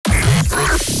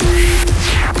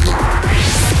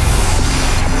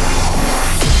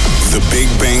The Big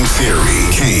Bang Theory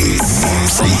came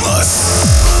from us.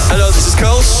 Hello, this is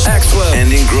Coles, Axwell,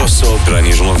 and Ingrosso,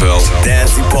 Pranijal Veld,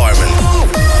 Dance Department.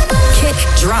 Kick,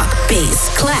 drop, bass,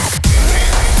 clap.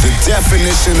 The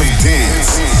definition of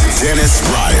dance. Dennis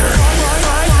Ryer.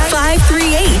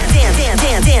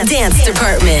 538 Dance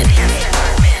Department.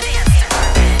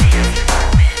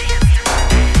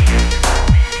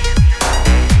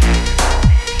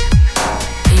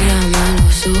 Mírame a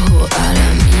los ojos a la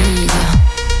milla.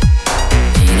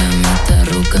 Mírame esta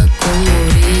roca como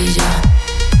brilla.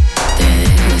 Te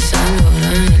dejo esa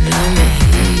lora en la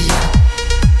mejilla.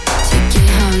 Si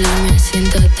quieres hablarme,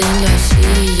 siéntate en la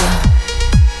silla.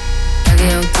 Ha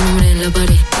quedado tu nombre en la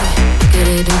pared.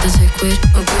 Querer un tercer square,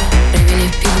 ok. Ahí viene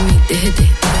Spill Me, déjate.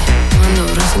 Mando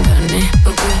ahora sin carne,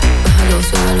 ok. Bájalo,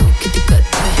 súbalo, que te cate.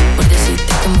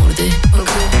 Muerdecita que morde, ok.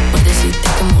 Muerdecita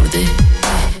que morde.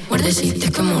 Muerdecita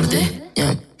que morde,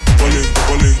 yeah.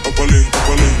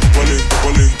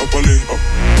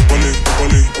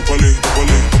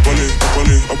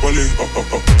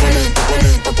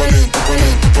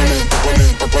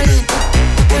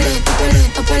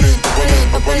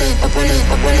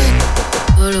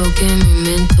 Todo lo que me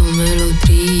invento me lo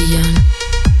trillan.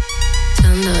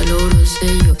 Chándal, oro,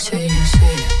 sello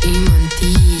y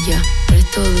mantilla.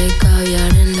 Resto de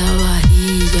caviar en la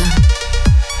vajilla.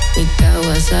 Mi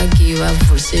Kawasaki va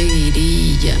por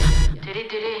seguirilla.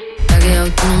 Ha quedado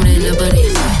tu nombre en la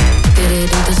pared. Querer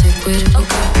entonces square,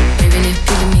 ok. Ahí viene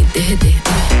Spill Me, déjate.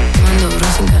 Te mando ahora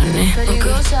sin carne, ok.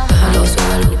 Bájalo,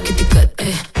 súbalo, que te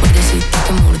cate. Muerdecita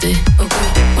que morde, ok.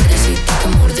 Muerdecita que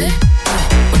morde,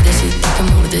 muerdecita que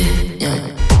morde, yeah.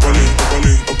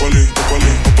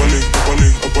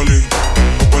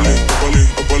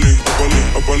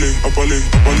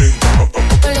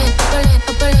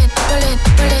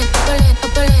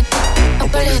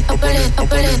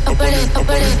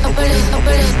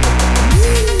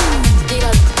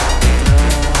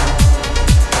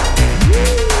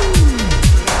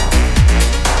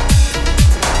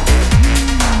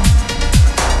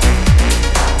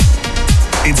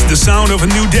 It's the sound of a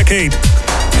new decade.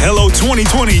 Hello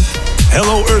 2020.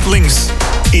 Hello Earthlings.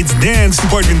 It's Dance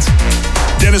Department.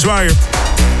 Dennis Ryer.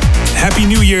 Happy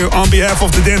New Year on behalf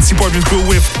of the Dance Department crew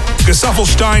with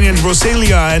Gesaffelstein and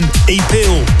Rosalia and A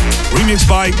Pale. Remixed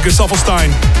by Gesaffelstein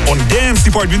on Dance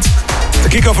Department. To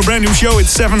kick off a brand new show,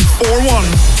 it's 741.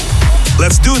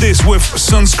 Let's do this with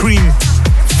Sunscreen,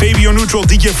 Fabio Neutral,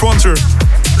 DJ Fronter,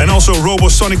 and also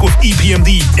Robosonic with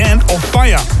EPMD and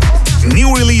Ofaya.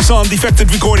 New release on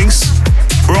Defected Recordings.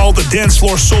 For all the dance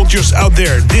floor soldiers out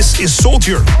there, this is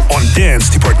Soldier on Dance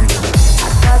Department.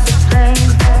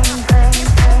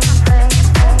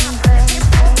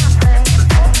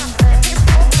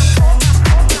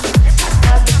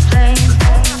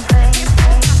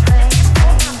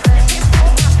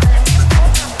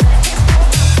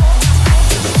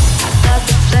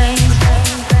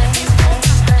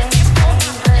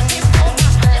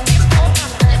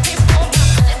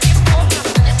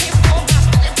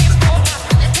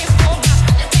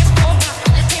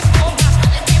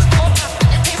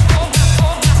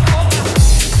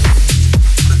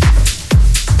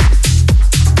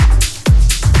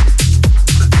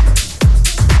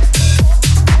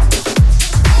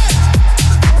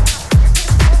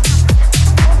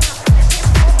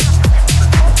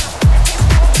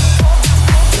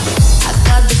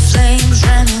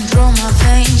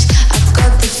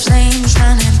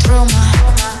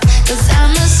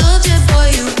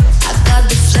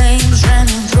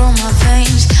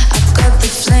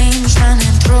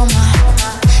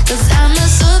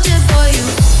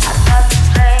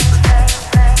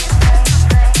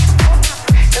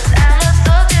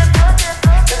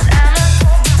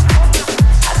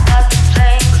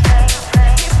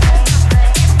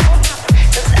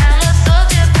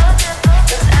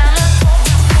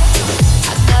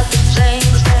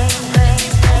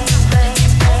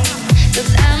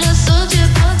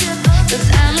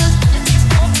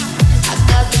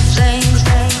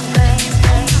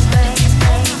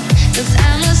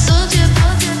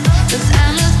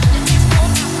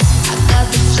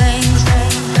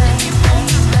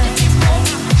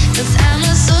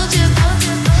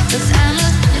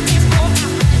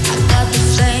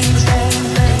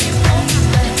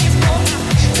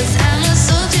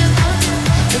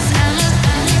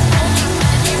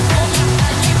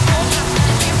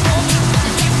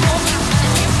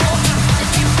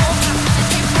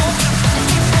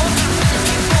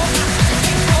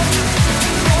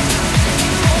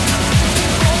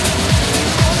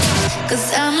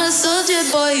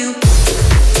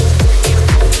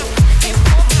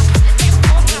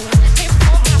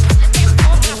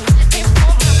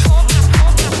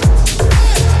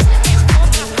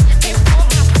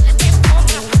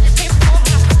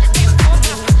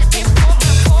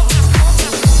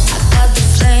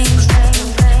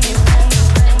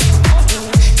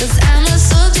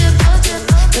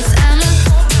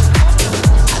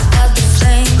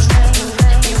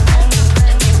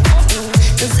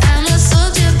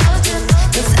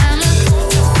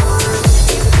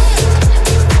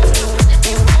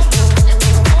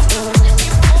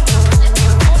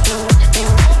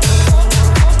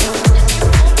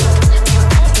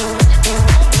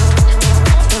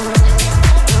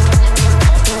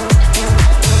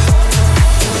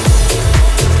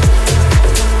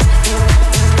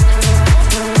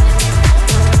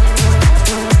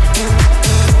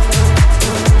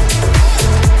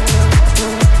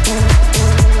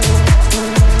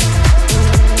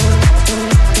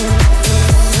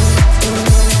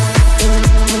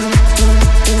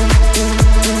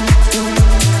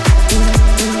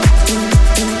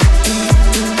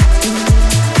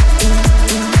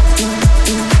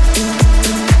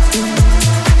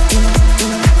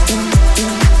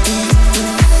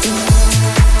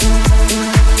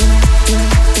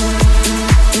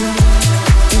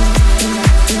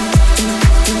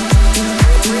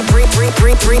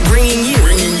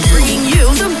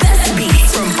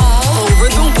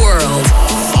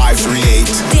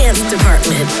 Dance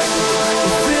Department.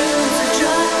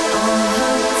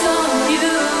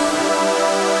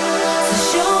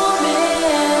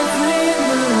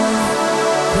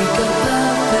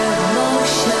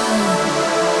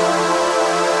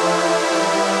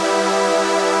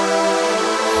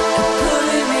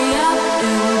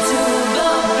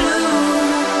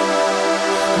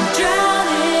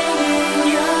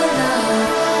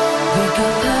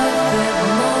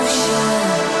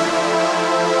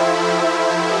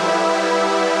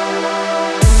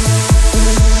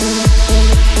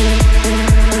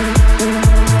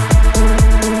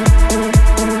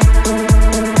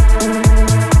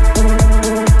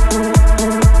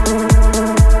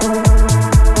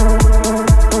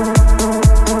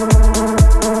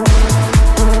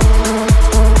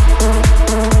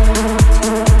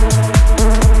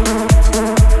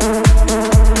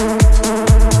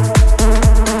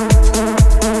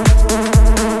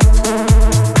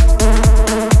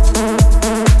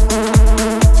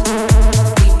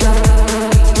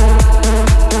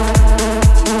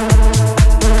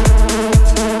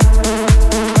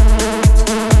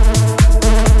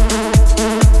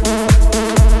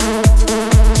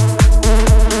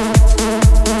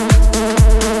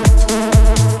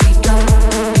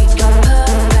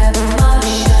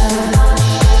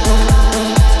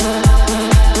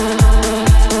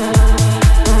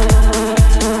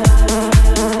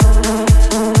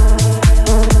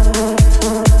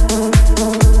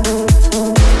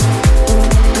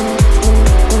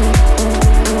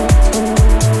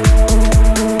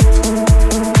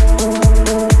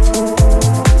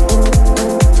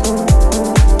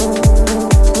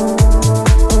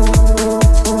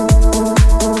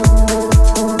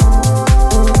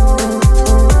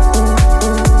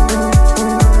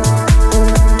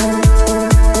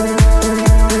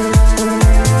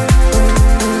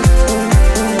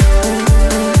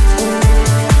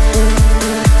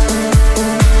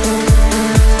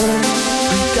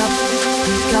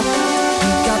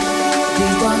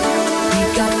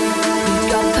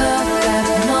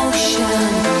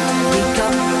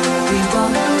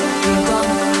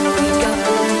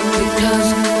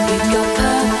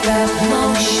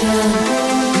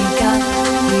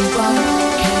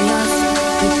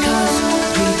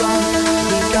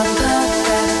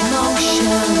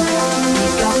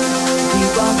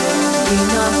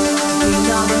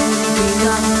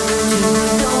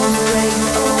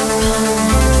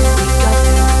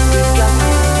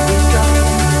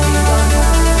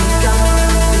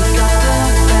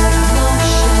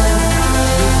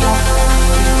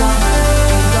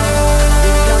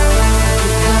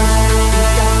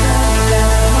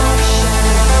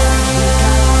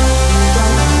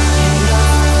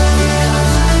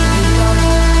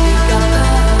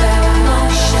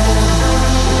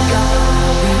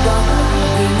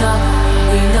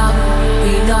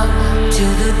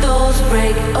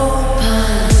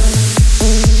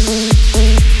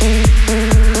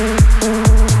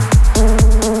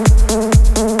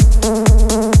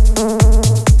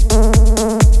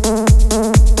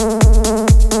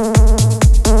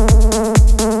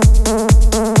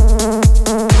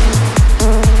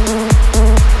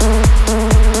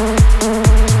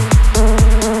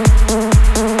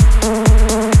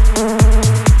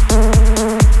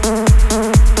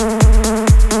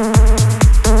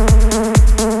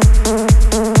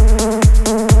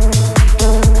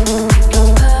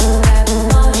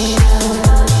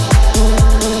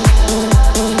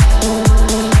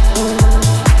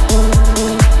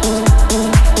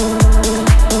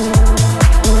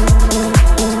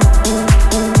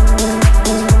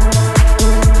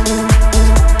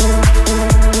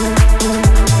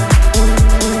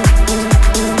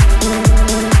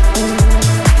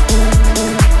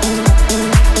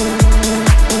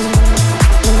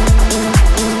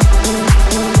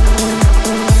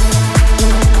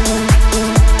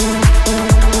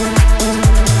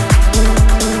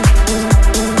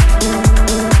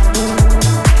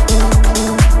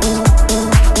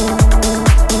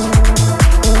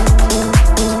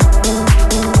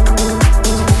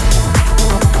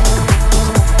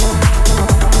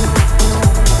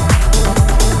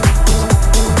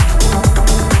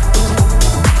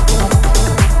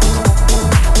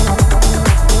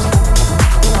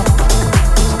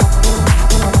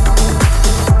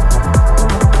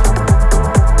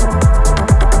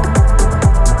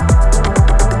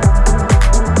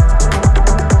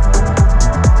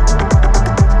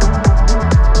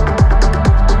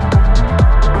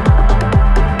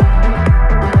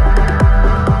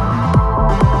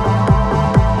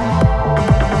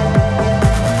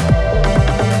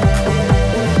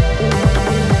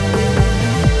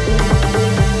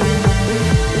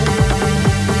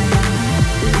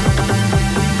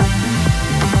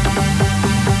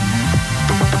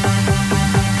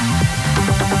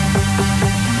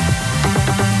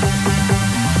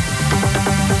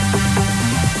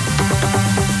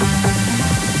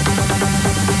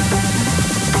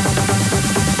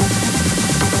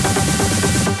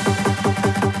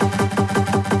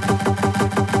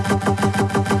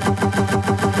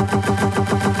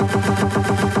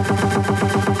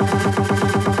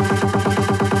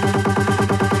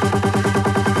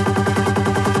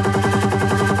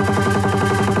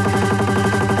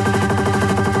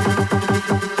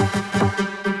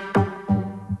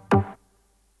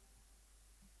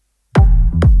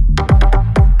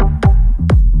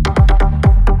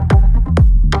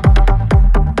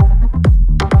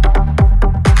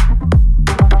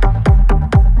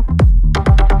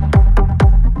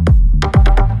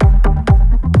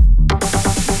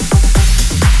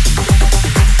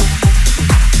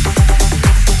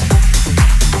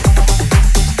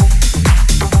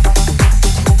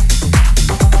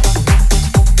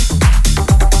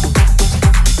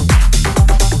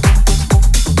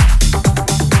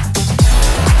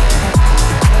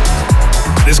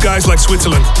 Nice like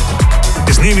Switzerland.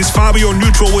 His name is Fabio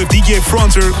Neutral with DJ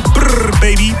Fronter. Brrr,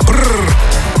 baby, brrr.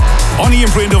 On the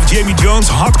imprint of Jamie Jones,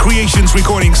 Hot Creations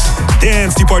Recordings.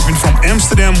 Dance Department from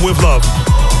Amsterdam with love.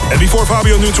 And before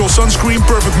Fabio Neutral, Sunscreen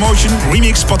Perfect Motion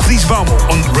remix Patrice Baumel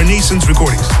on Renaissance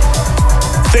Recordings.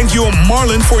 Thank you,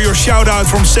 Marlon, for your shout out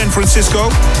from San Francisco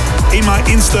in my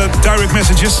Insta direct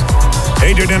messages.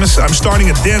 Hey there, Dennis. I'm starting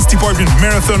a Dance Department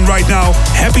marathon right now.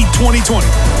 Happy 2020.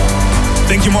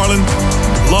 Thank you, Marlon.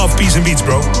 Love, peace, and beats,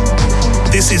 bro.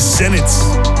 This is Zenith's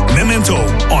Memento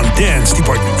on Dance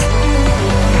Department.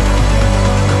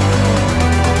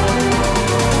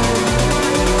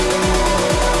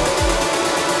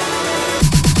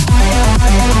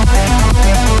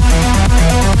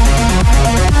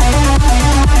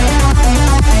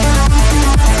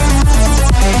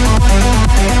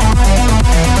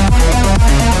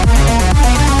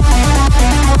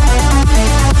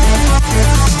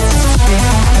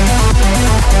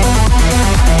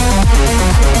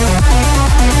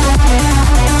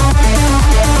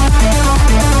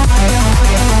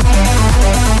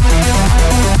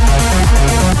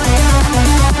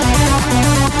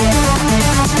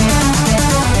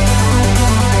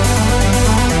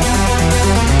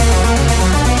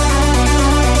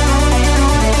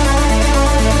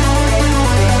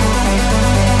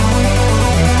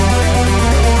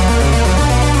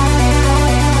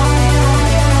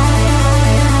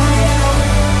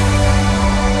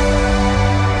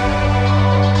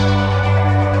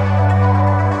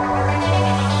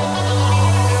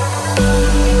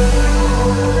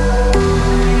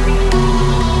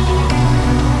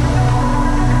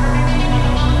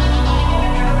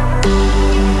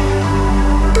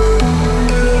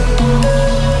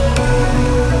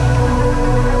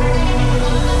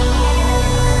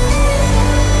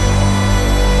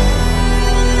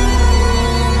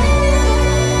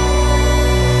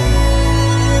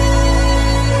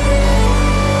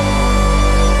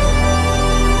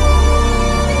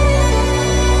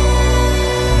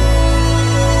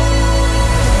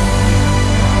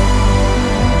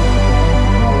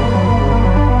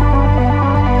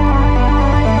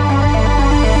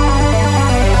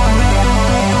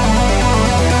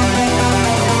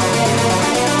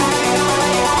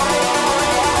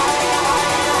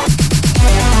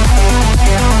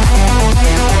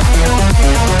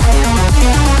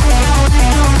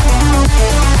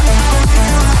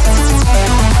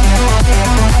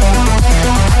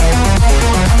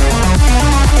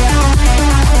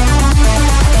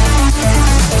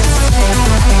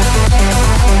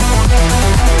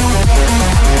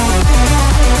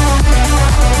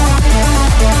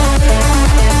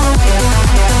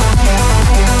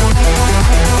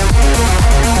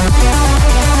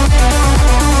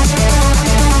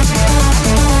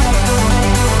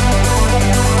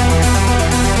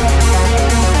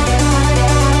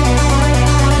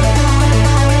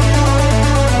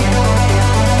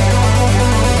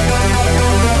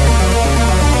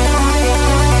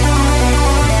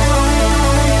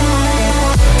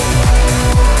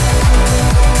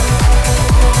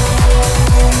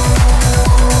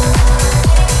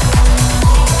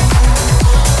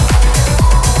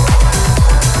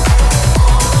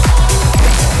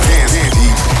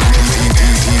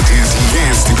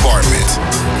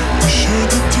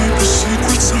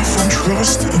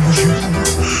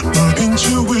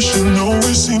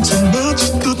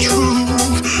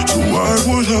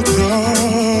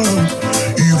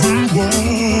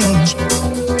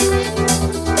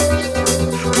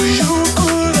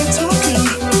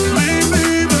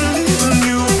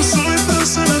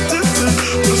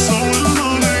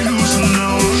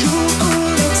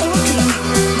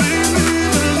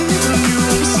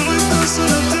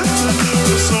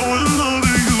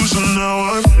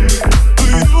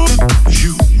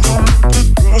 You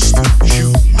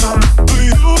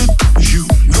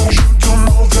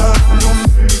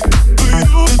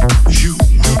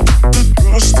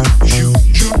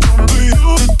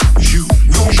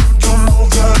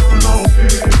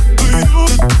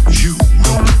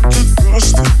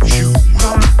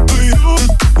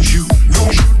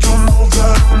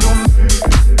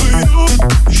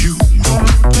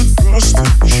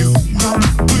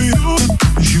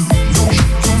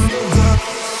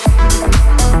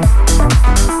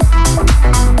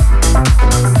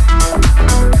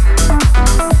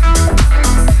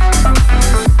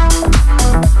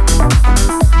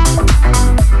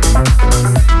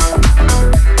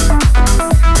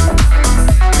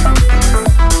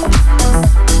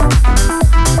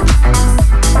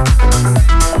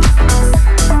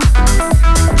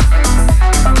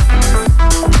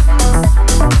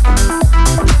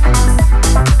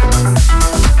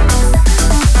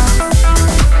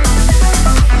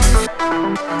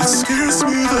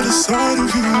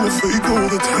you were fake all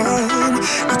the time.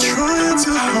 You're trying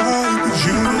to hide, but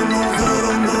you don't know that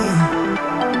I know.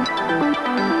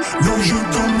 No, you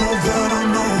don't know that I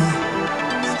know.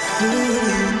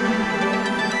 Hey.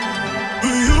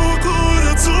 But you're good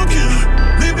at talking,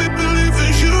 maybe believe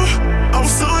in you. I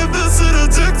was so invested,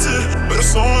 addicted, but I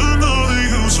saw another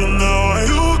you. So now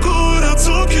you're good at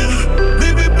talking,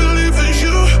 maybe believe in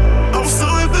you. I was so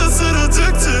invested,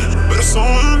 addicted, but I saw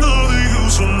another you.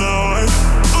 So now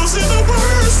I'll see the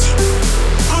worst.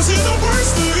 I'll see the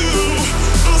worst of you.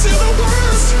 I'll see the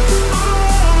worst.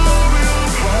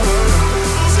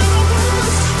 I'll see the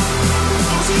worst.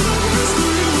 I'll see the worst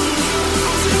of you.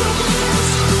 I'll see the worst.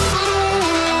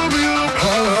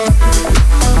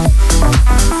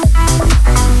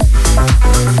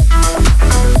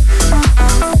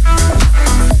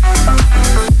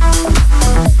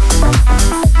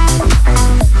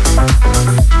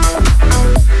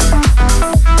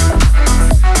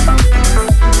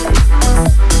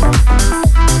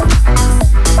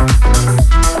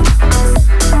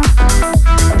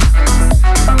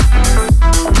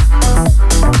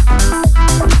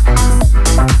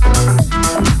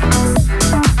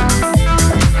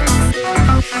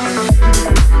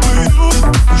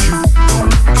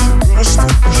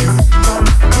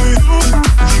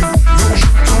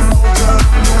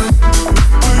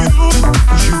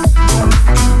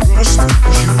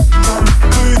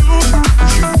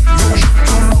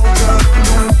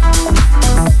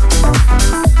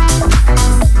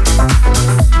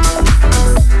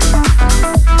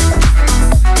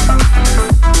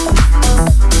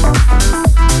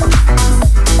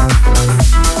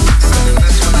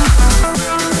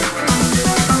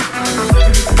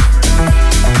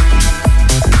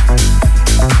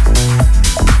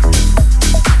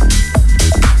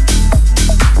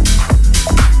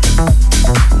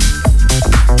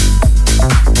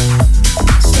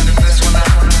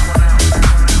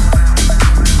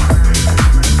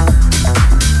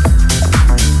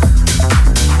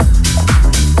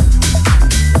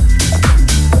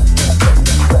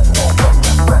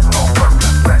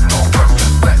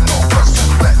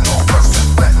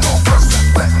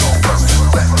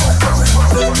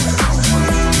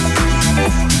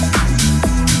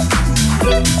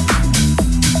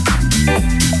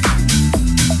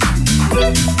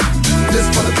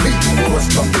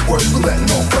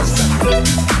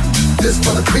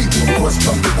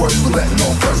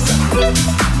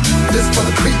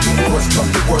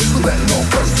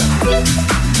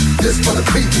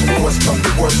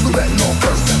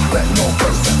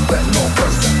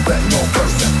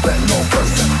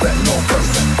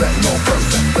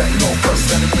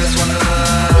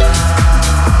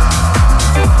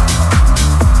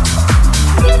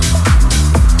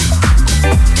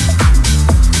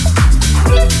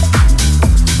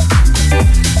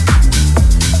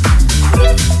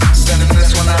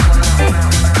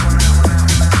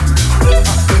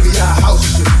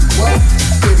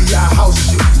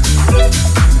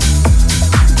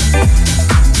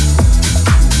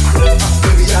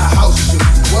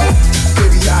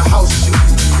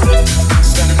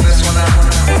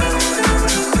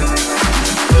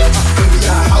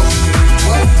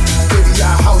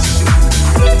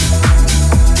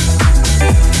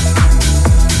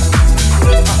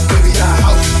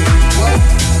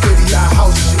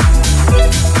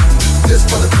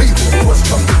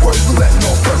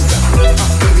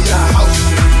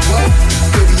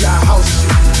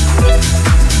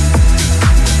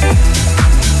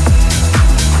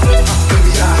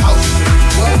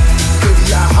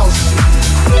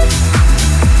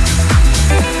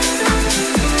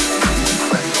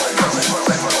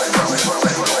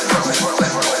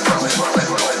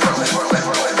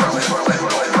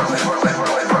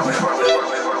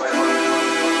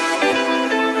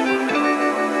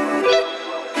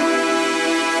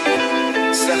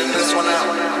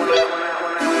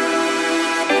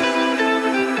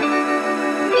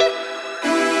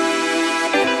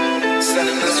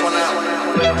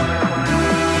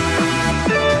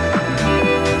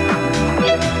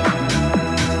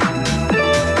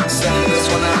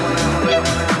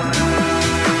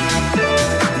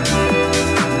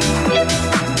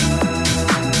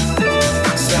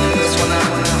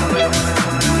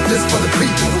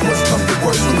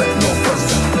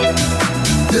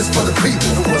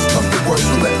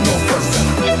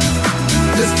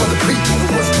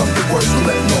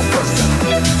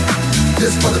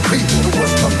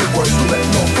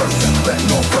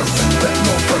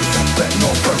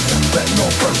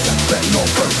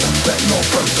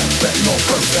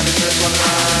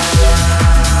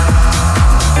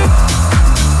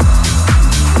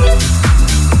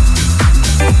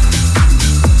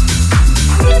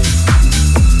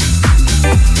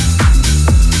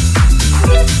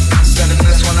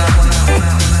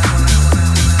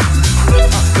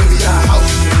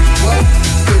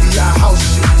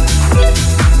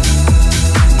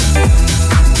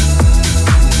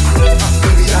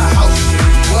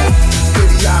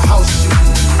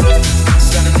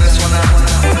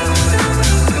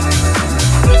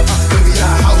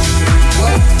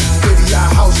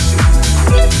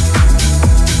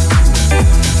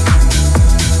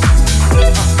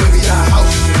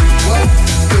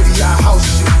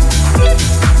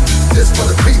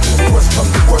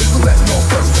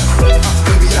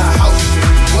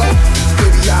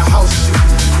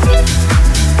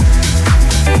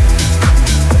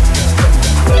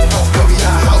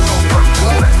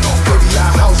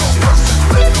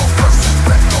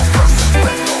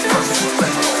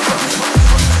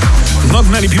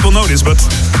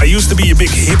 I used to be a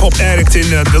big hip-hop addict in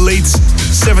the late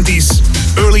 70s,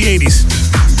 early 80s.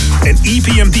 And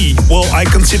EPMD, well, I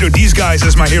consider these guys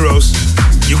as my heroes.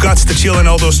 You got to chill in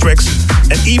all those tracks.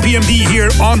 And EPMD here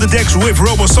on the decks with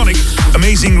Robosonic.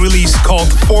 Amazing release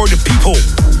called For the People.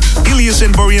 Ilias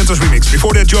and Barrientos remix.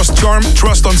 Before that, Just Charm,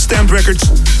 Trust on Stamped Records.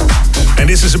 And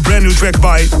this is a brand new track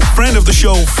by friend of the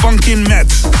show, Funkin' Matt.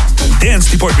 Dance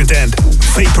Department and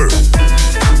Vapor.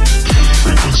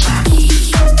 Frequency.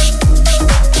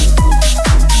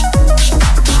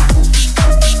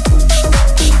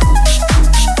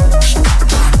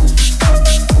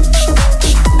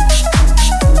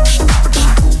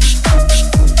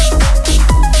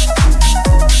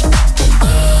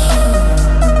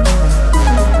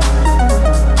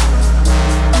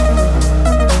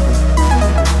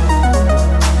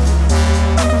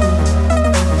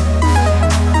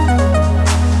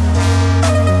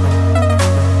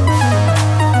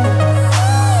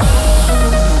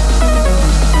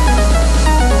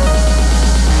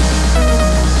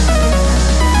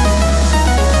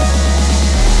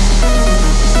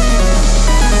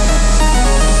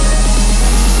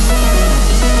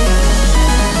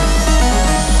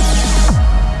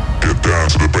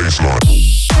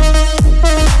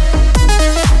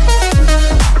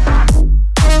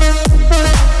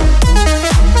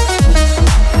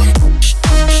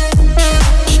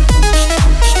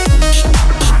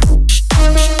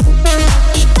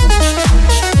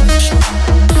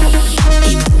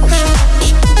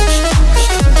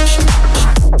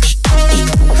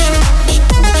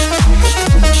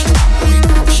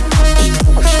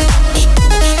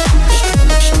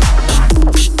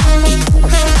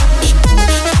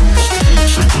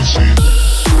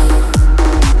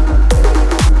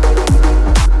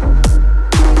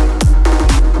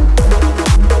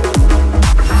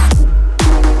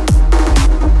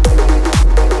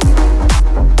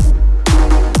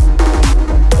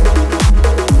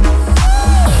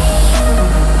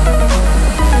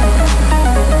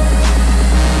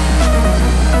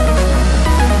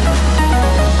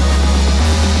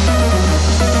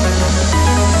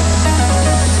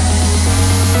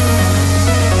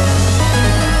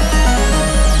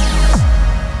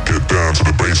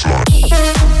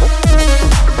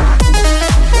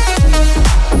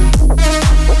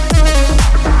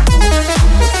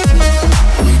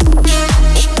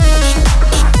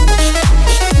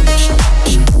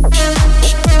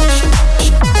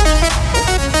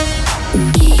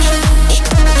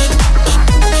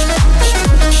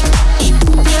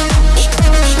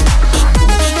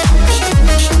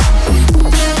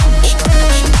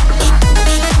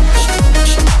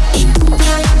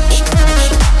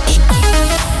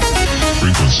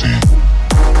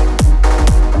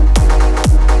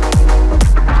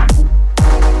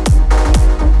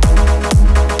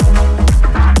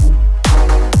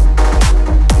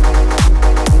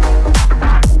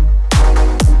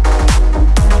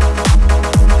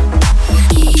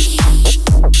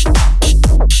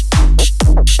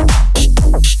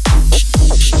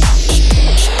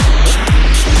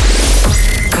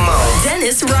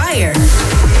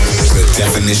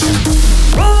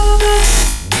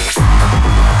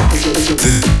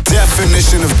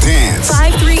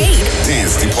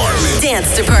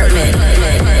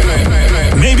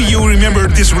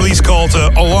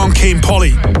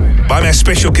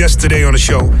 Special guest today on the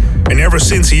show, and ever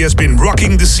since he has been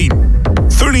rocking the scene.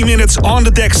 30 minutes on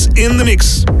the decks in the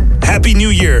mix. Happy New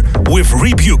Year with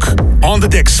Rebuke on the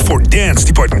decks for Dance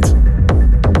Department.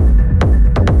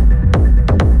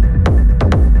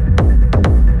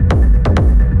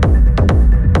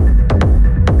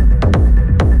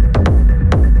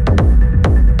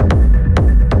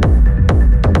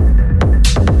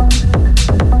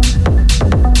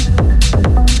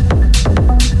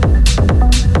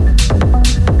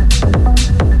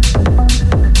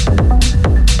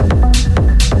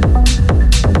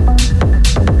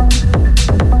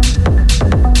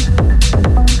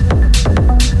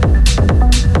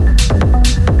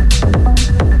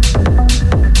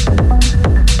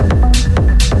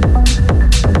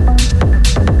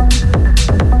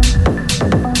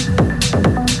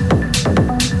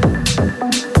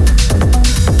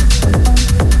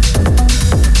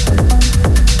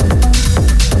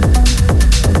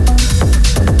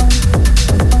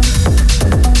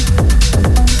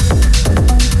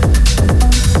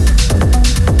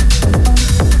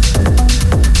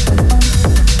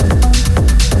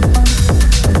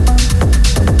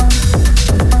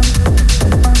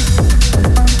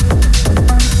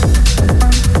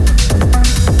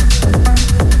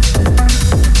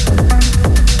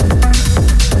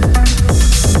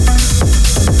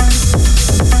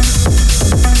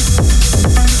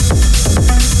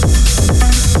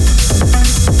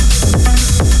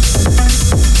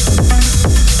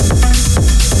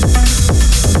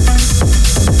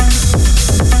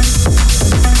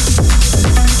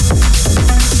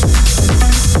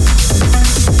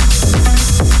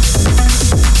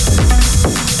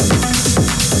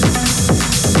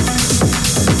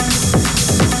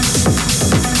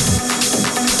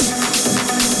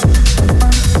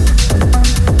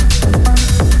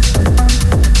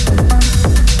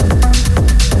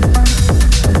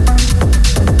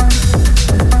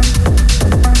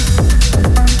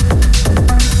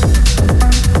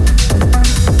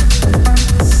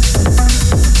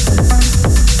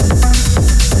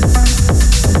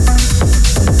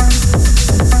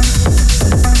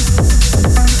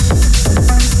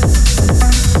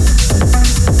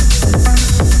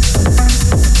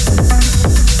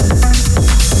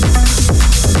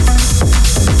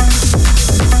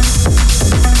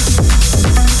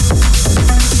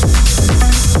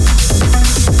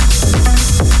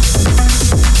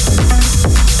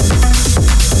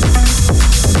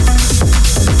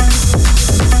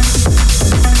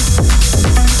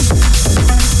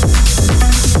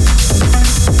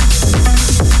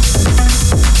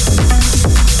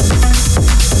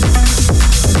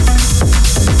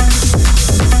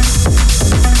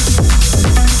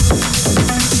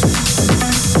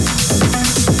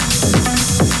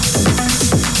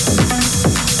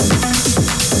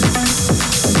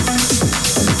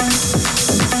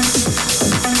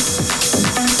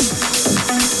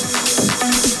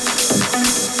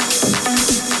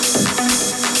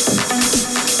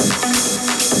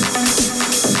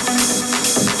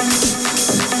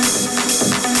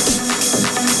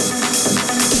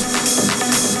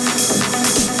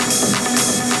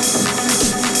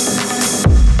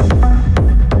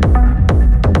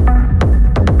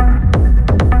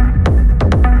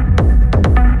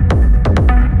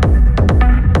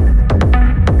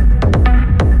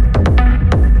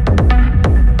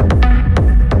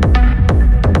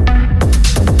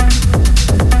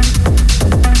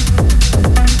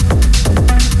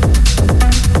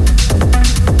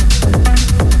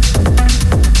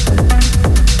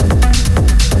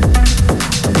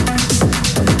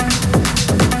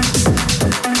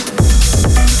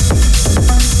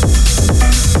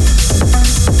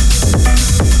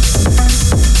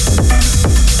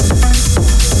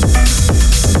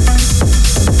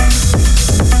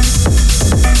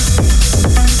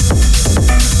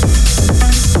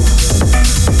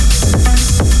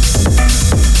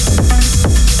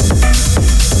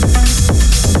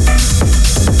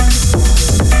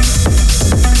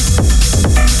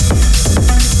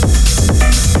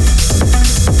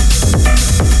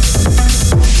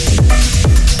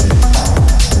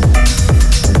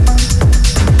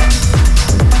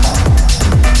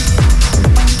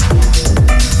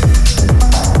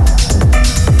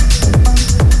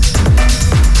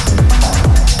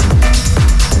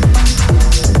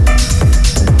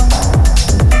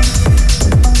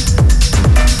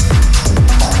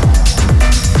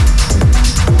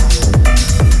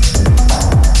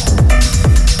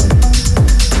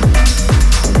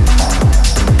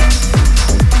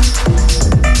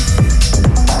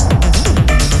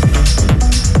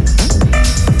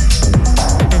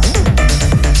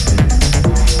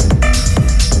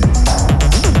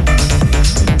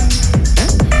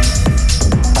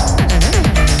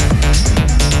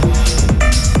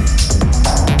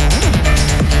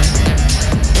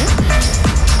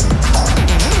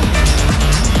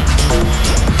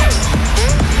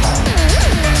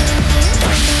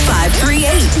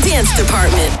 Dance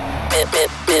Department.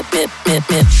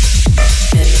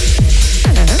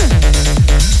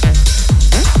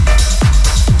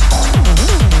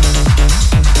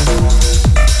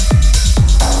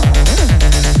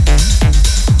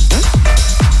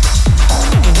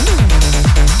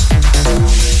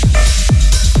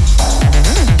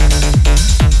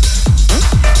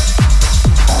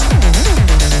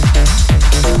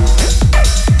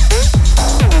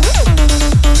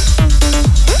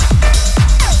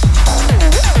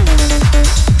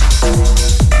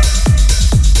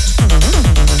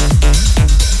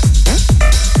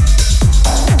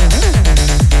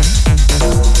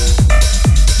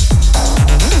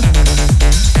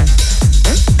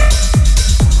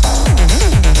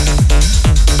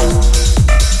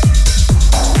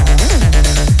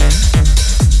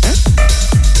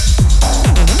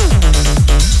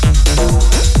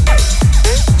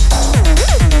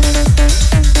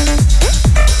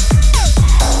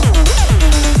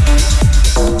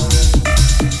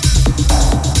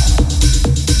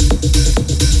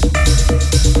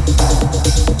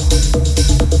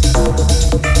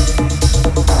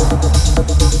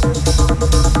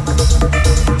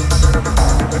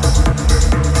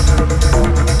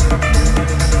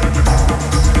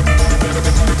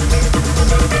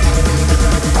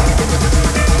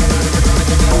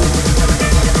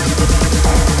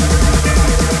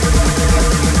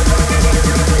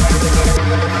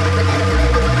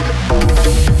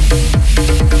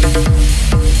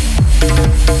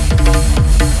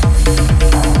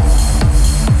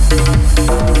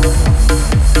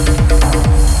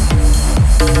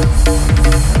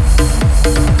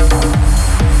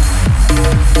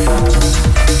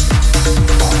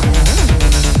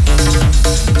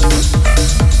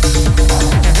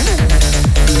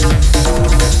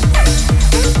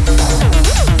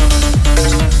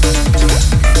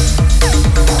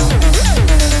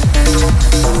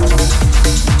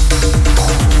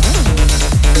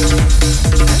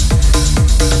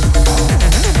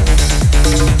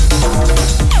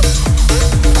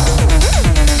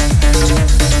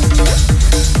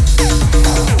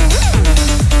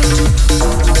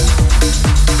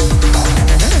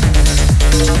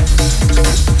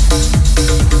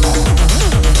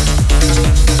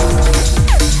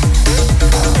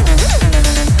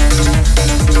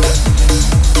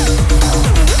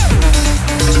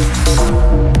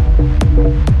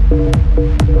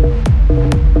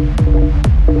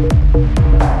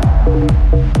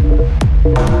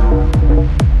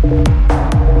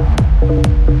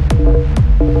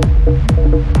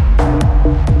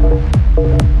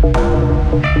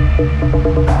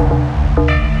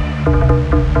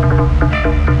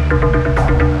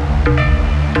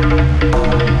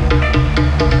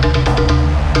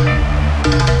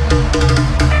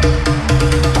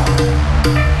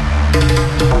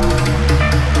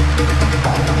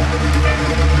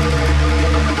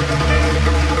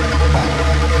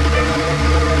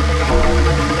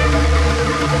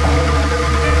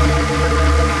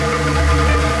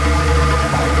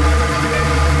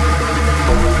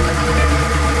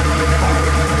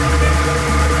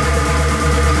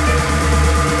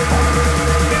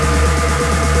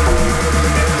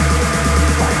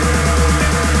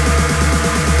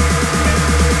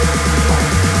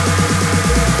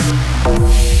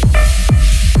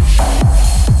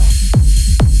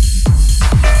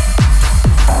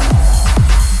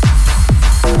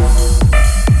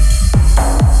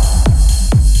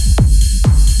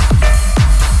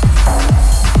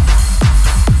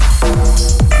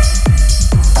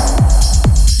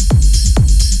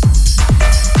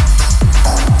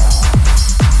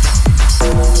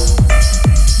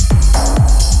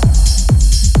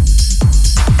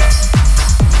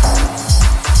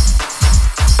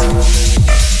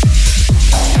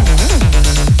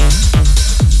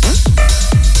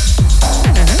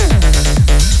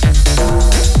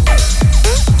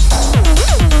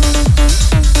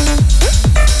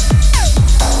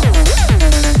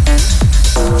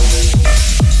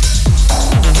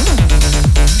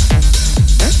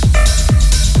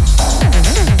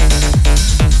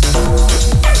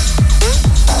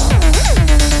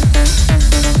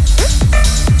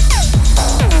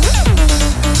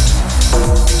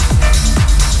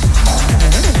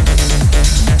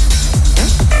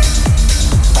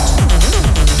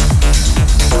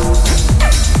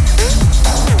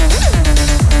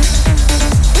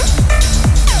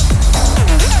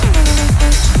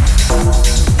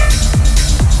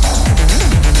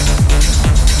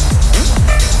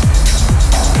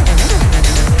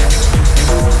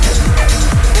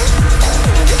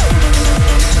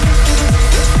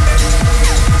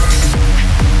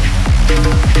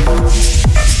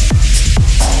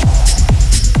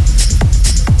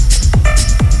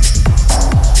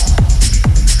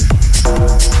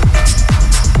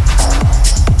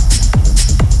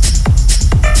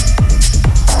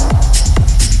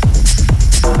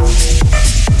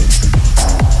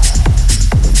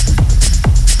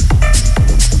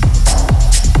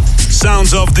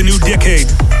 sounds of the new decade,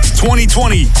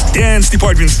 2020 Dance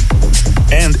Department.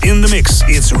 And in the mix,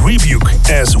 it's Rebuke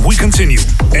as we continue.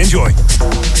 Enjoy.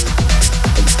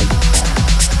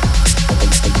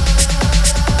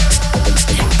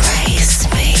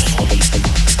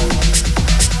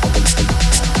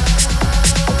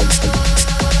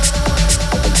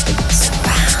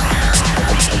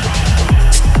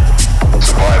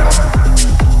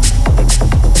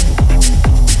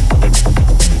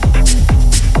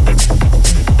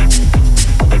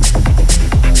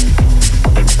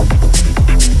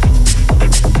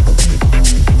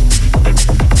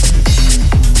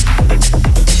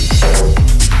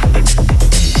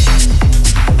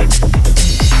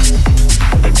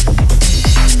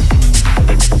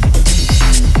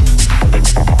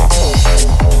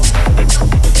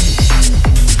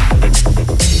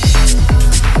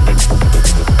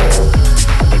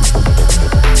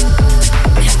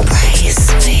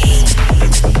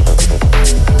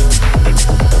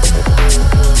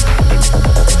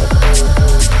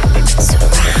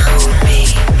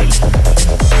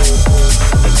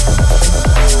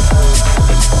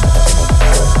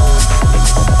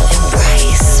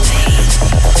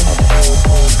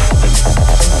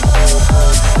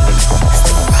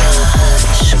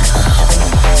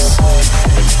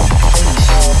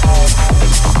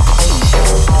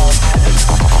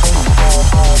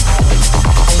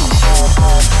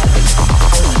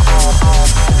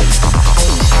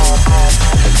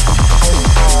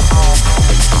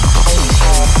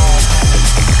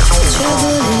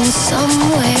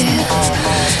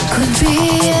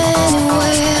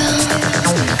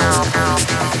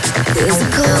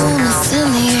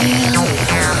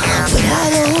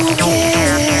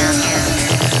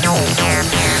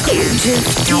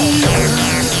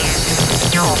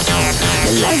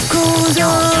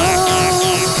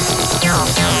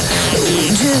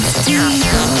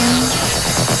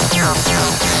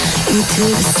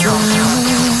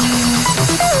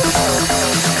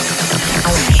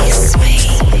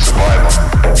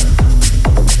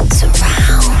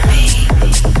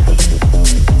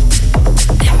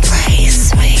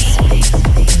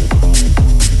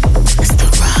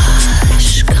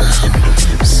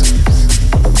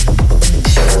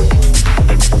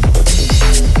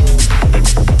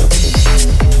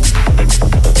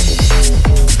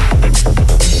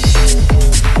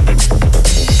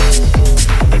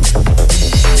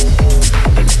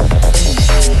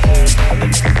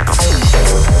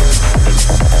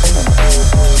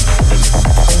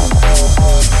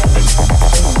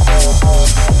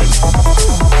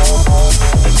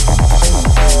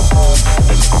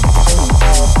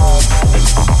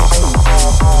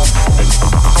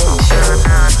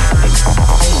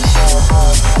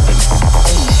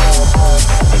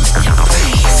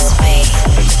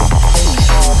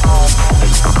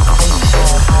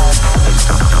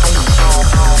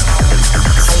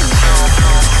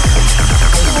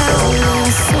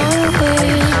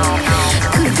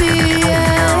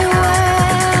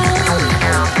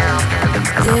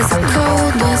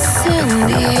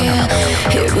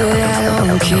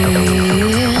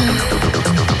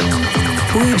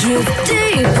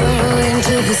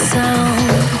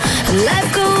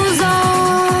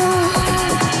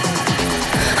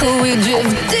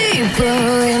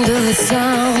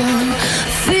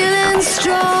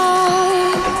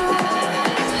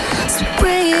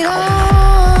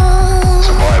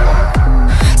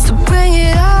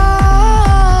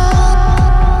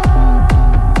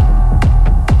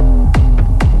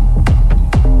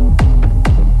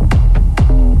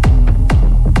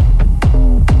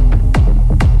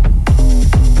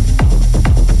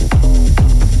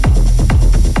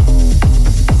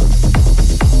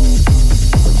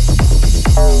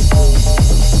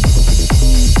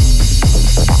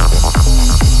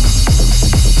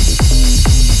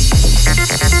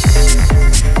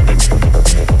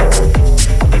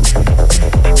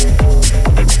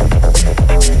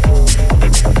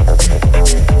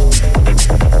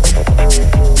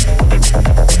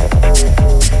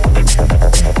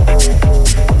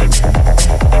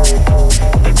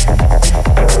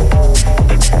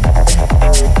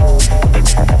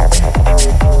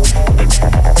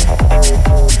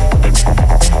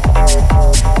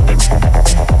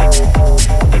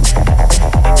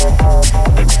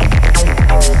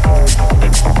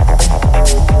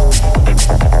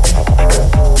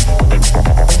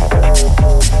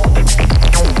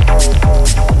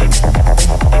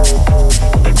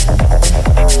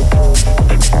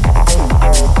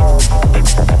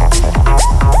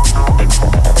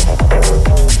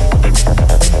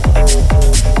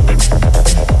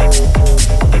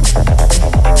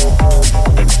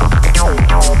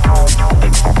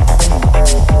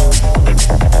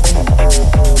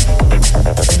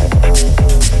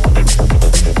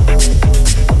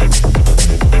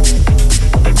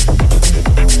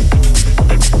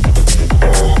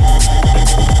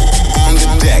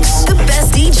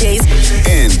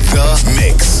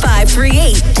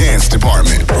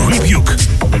 department. Rebuke.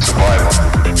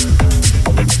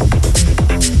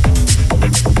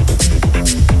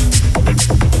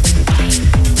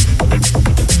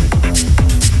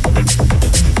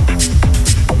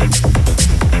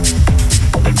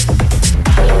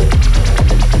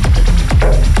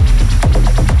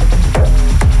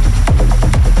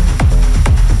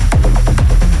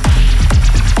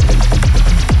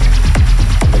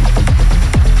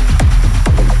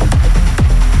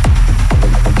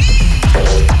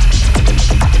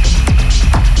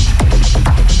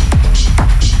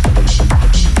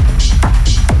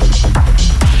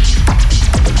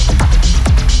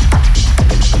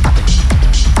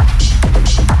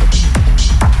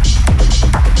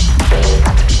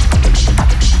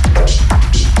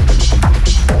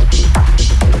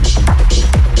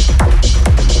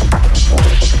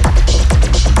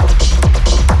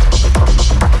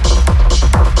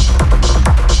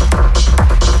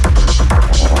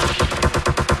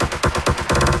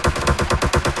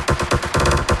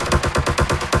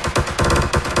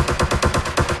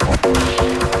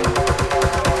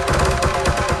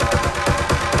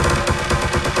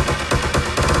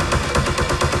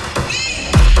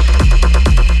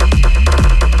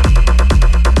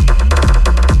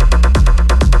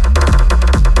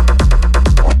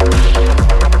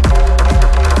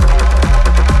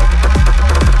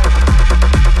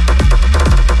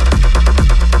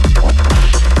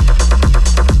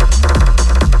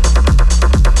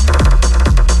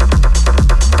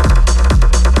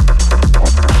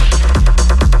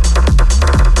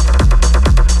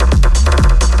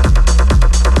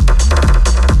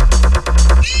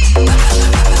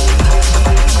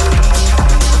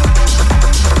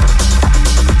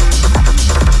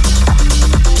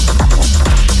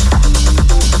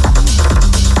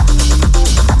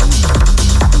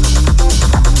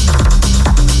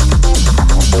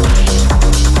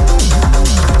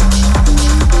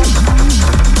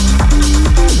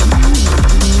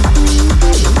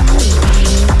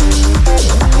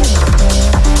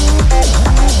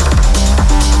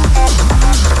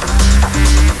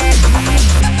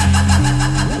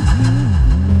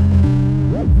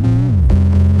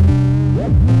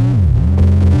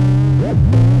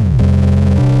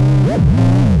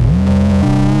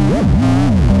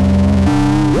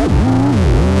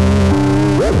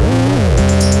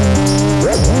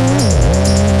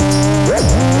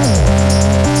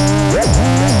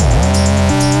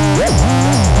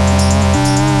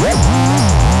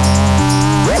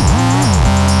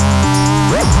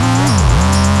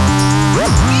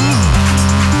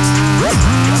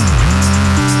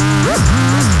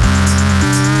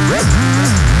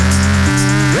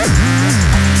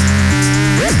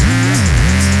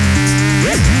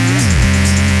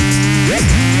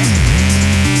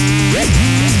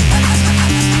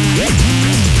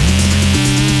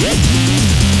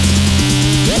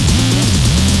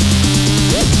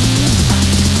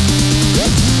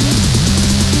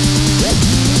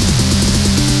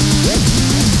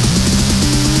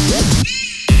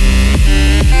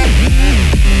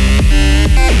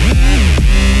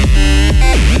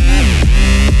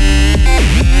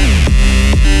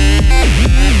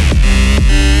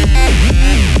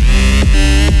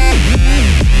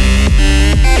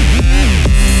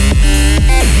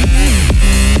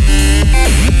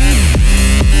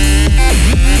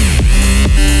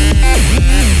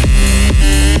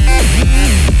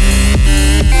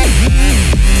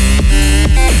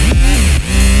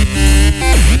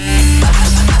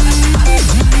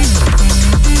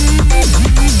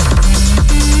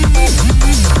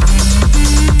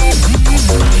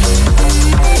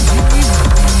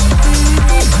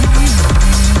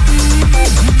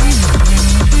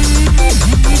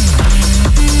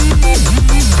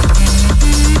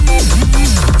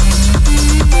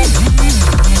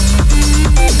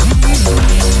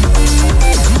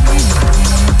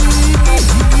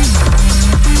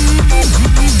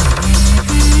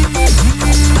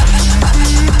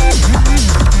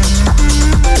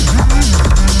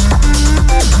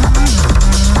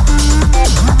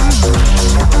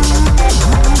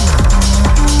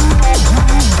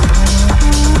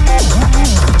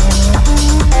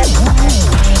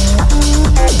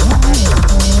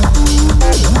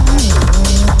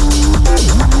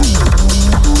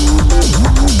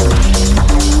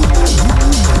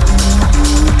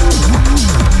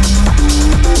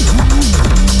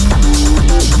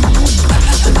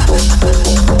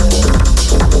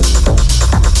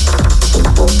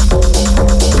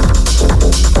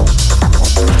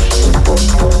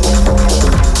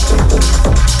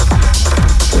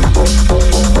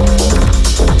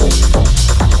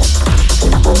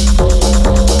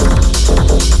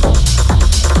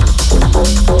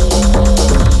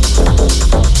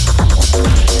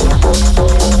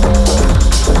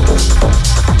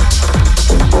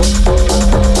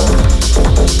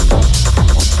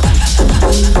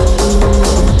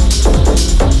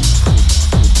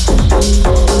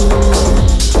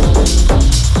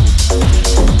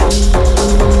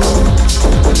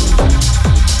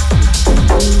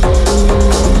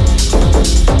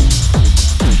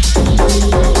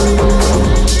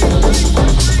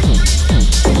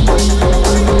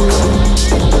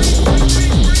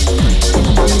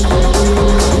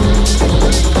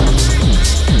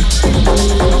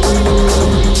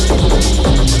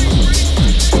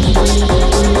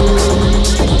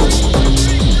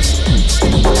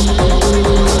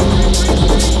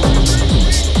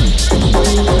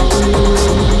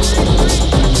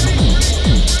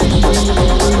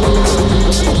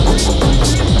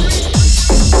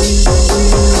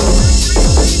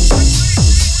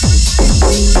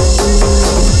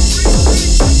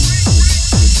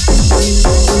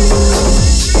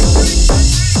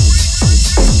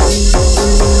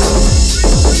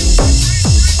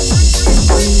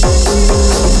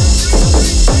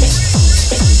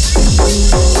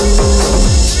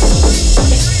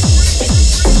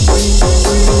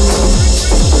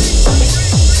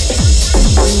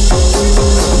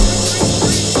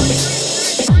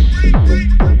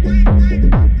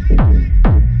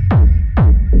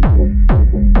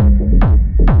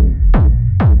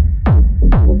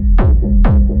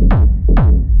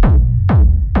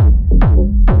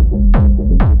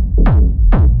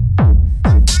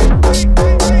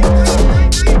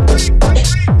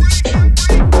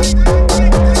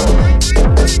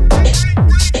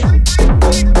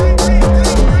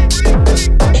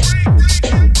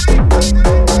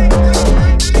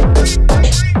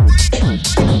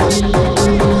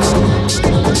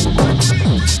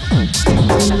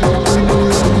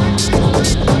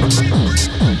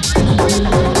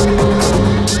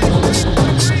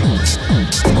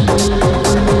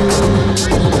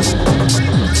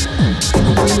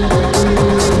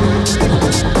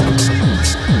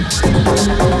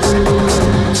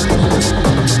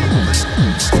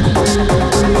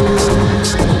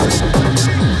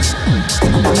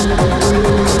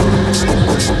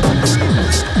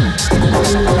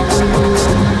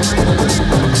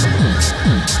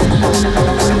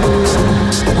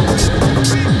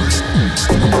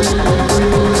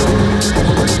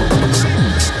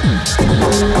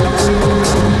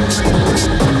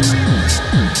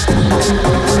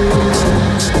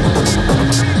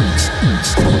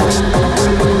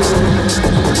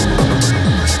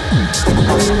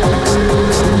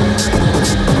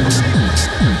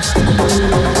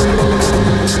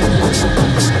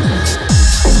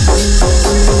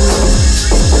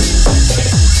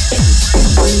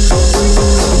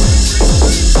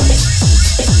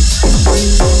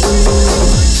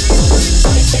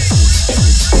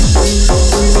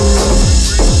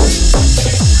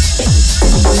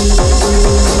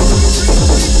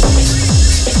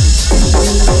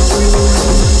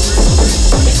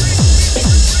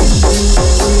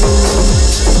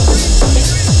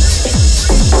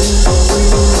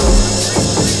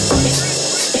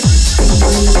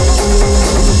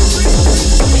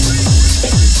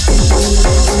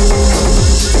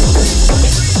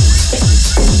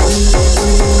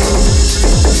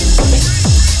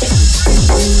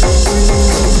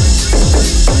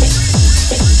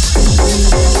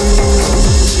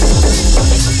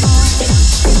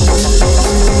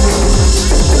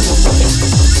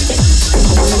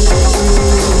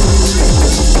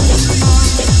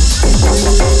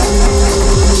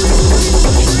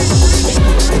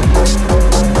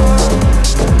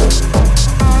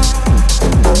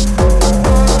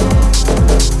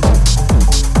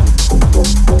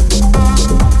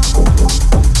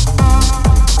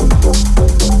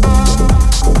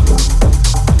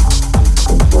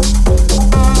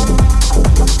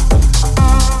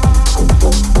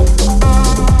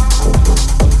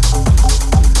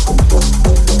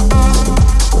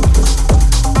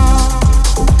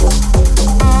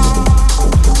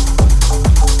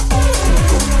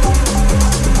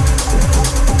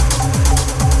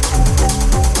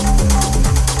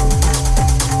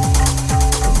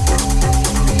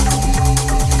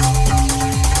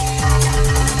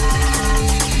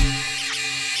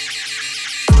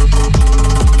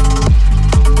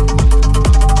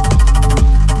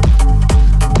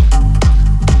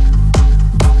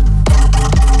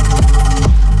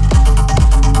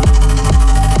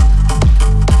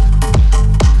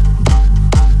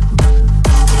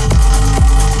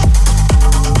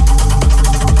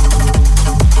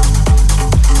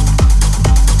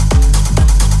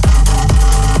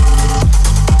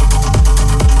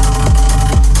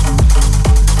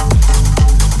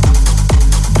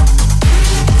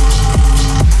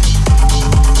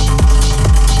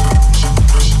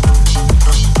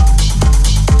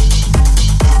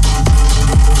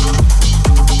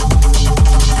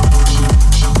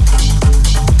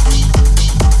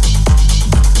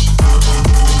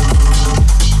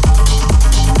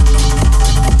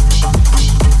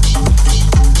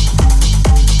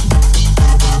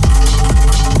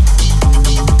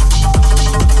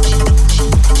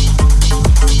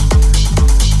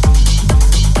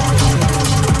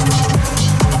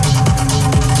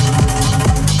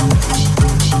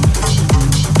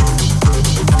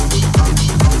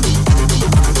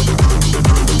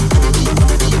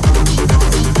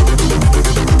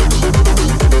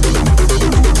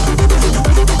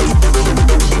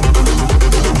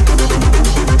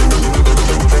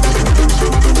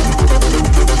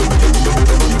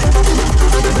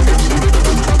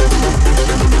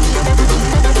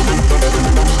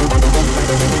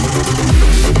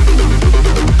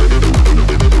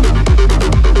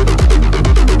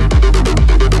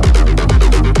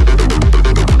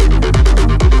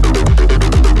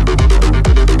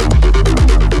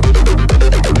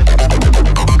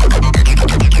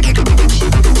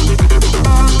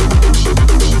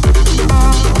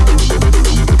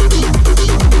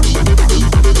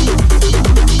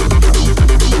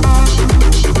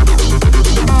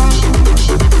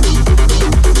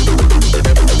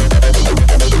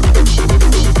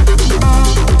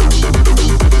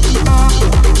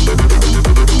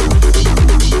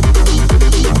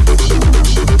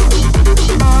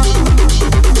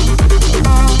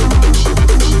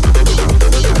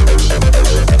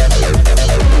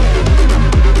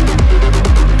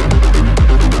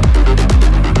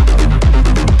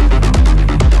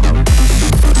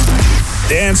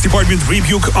 Dance Department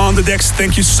Rebuke on the decks.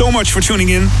 Thank you so much for tuning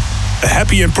in. A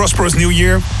happy and prosperous new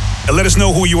year. And let us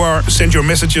know who you are. Send your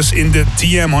messages in the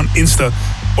DM on Insta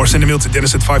or send a mail to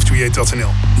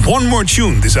dennis@538.nl. One more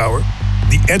tune this hour.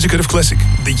 The Educative Classic,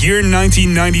 the year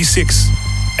 1996.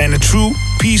 And a true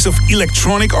piece of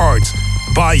electronic art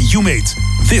by UMate.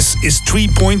 This is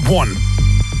 3.1.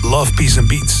 Love, peace and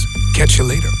beats. Catch you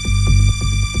later.